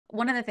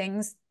one of the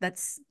things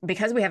that's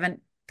because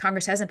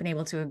Congress hasn't been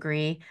able to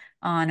agree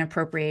on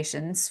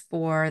appropriations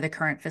for the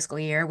current fiscal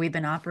year. We've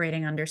been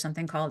operating under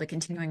something called a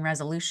continuing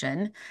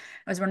resolution.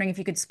 I was wondering if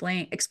you could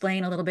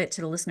explain a little bit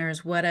to the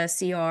listeners what a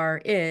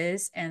CR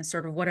is and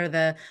sort of what are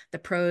the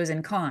pros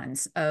and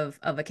cons of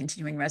a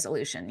continuing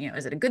resolution.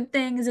 Is it a good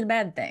thing? Is it a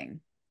bad thing?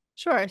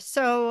 Sure.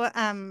 So,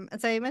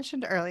 as I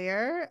mentioned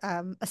earlier,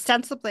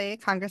 ostensibly,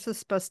 Congress is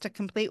supposed to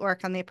complete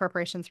work on the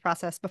appropriations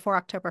process before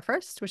October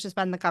 1st, which is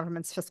when the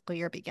government's fiscal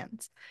year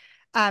begins.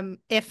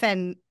 If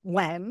and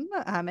when,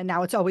 and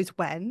now it's always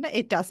when,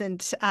 it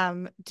doesn't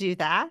do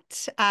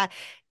that,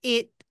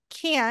 it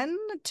can,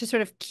 to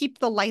sort of keep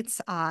the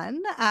lights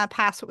on,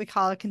 pass what we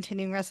call a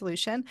continuing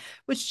resolution,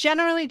 which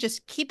generally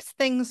just keeps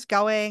things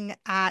going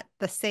at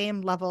the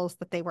same levels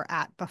that they were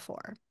at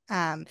before.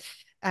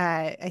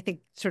 I think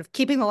sort of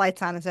keeping the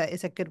lights on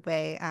is a good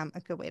way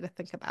to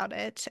think about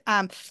it.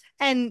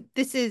 And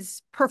this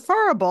is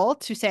preferable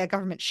to, say, a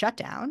government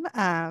shutdown.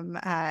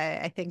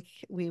 I think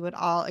we would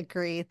all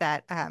agree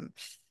that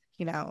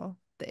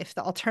if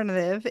the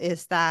alternative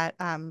is that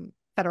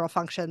federal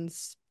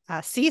functions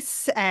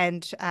cease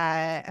and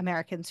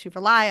Americans who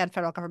rely on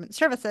federal government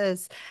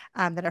services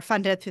that are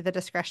funded through the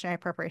discretionary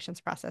appropriations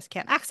process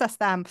can't access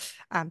them,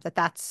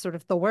 that's sort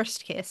of the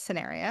worst case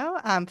scenario.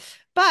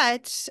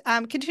 But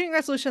continuing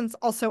resolutions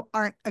also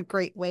aren't a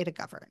great way to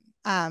govern.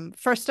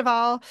 First of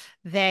all,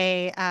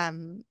 they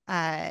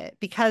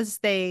because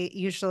they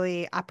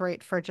usually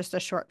operate for just a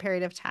short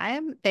period of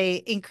time,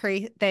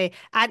 they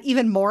add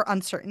even more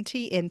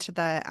uncertainty into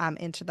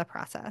the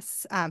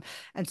process. And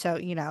so,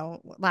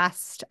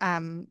 last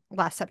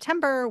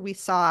September, we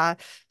saw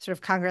sort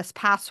of Congress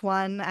pass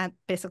one at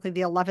basically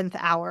the 11th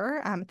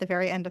hour, at the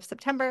very end of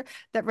September,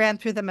 that ran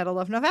through the middle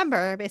of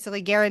November,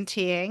 basically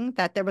guaranteeing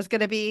that there was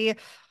going to be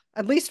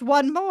at least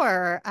one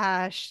more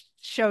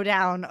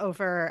showdown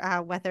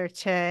over whether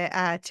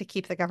to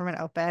keep the government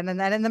open. And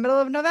then in the middle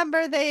of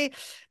November, they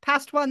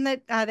passed one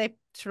that they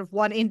sort of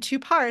one in two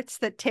parts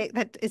that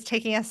is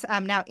taking us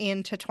now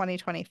into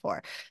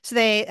 2024. So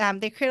they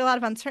create a lot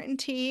of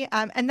uncertainty.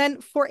 And then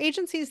for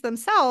agencies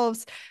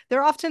themselves, there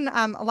are often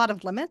a lot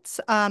of limits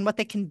on what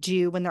they can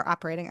do when they're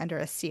operating under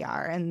a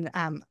CR. And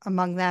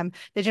among them,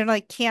 they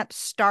generally can't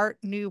start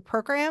new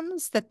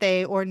programs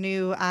or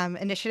new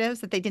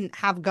initiatives that they didn't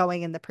have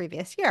going in the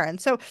previous year. And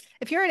so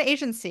if you're an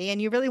agency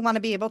and you really want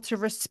to be able to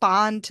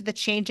respond to the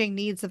changing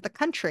needs of the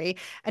country,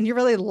 and you're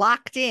really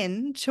locked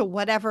in to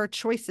whatever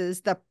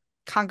choices the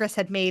Congress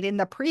had made in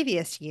the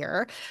previous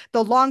year,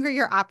 the longer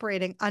you're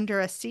operating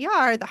under a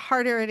CR, the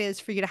harder it is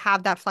for you to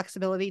have that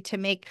flexibility to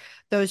make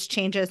those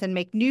changes and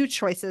make new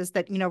choices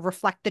that,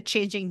 reflect the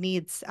changing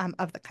needs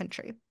of the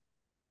country.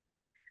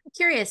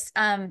 Curious,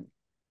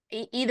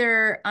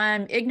 either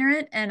I'm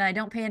ignorant and I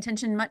don't pay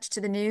attention much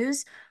to the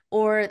news,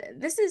 or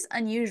this is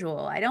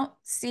unusual. I don't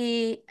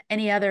see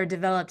any other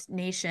developed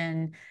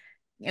nation,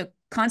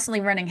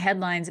 constantly running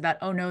headlines about,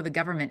 oh no, the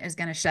government is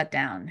going to shut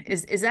down.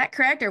 Is that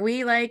correct? Are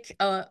we like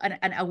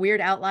a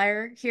weird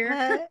outlier here?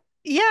 Uh,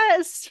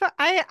 yes,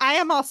 I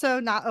am also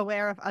not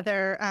aware of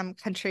other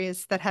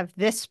countries that have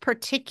this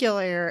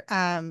particular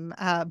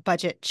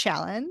budget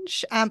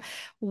challenge.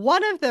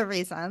 One of the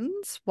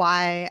reasons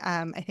why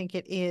I think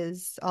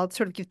I'll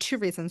sort of give two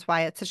reasons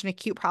why it's such an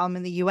acute problem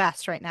in the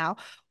US right now.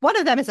 One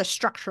of them is a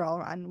structural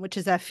one, which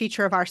is a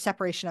feature of our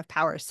separation of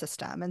powers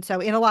system. And so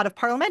in a lot of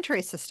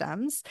parliamentary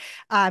systems,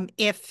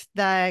 if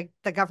the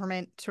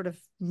government sort of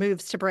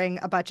moves to bring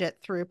a budget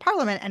through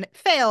parliament and it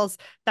fails,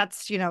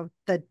 that's,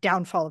 the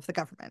downfall of the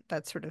government.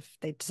 That's sort of,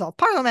 they dissolve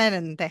parliament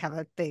and they have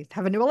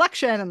a new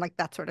election and like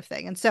that sort of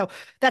thing. And so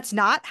that's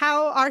not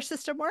how our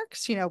system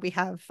works. We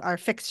have our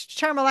fixed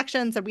term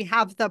elections and we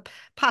have the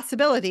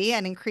possibility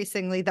and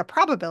increasingly the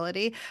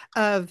probability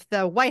of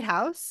the White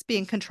House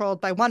being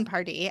controlled by one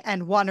party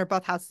and one or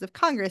both houses of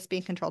Congress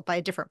being controlled by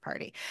a different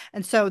party.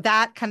 And so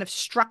that kind of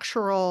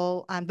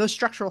those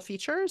structural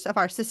features of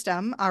our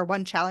system are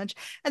one challenge.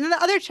 And then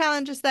the other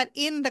challenge is that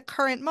in the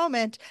current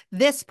moment,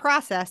 this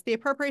process, the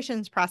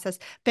appropriations process,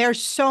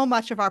 bears so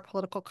much of our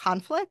political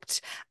conflict.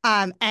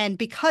 And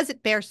because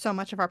it bears so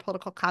much of our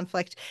political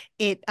conflict,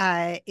 it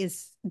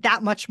is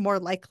that much more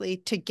likely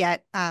to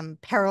get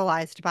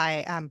paralyzed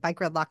by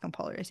gridlock and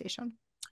polarization.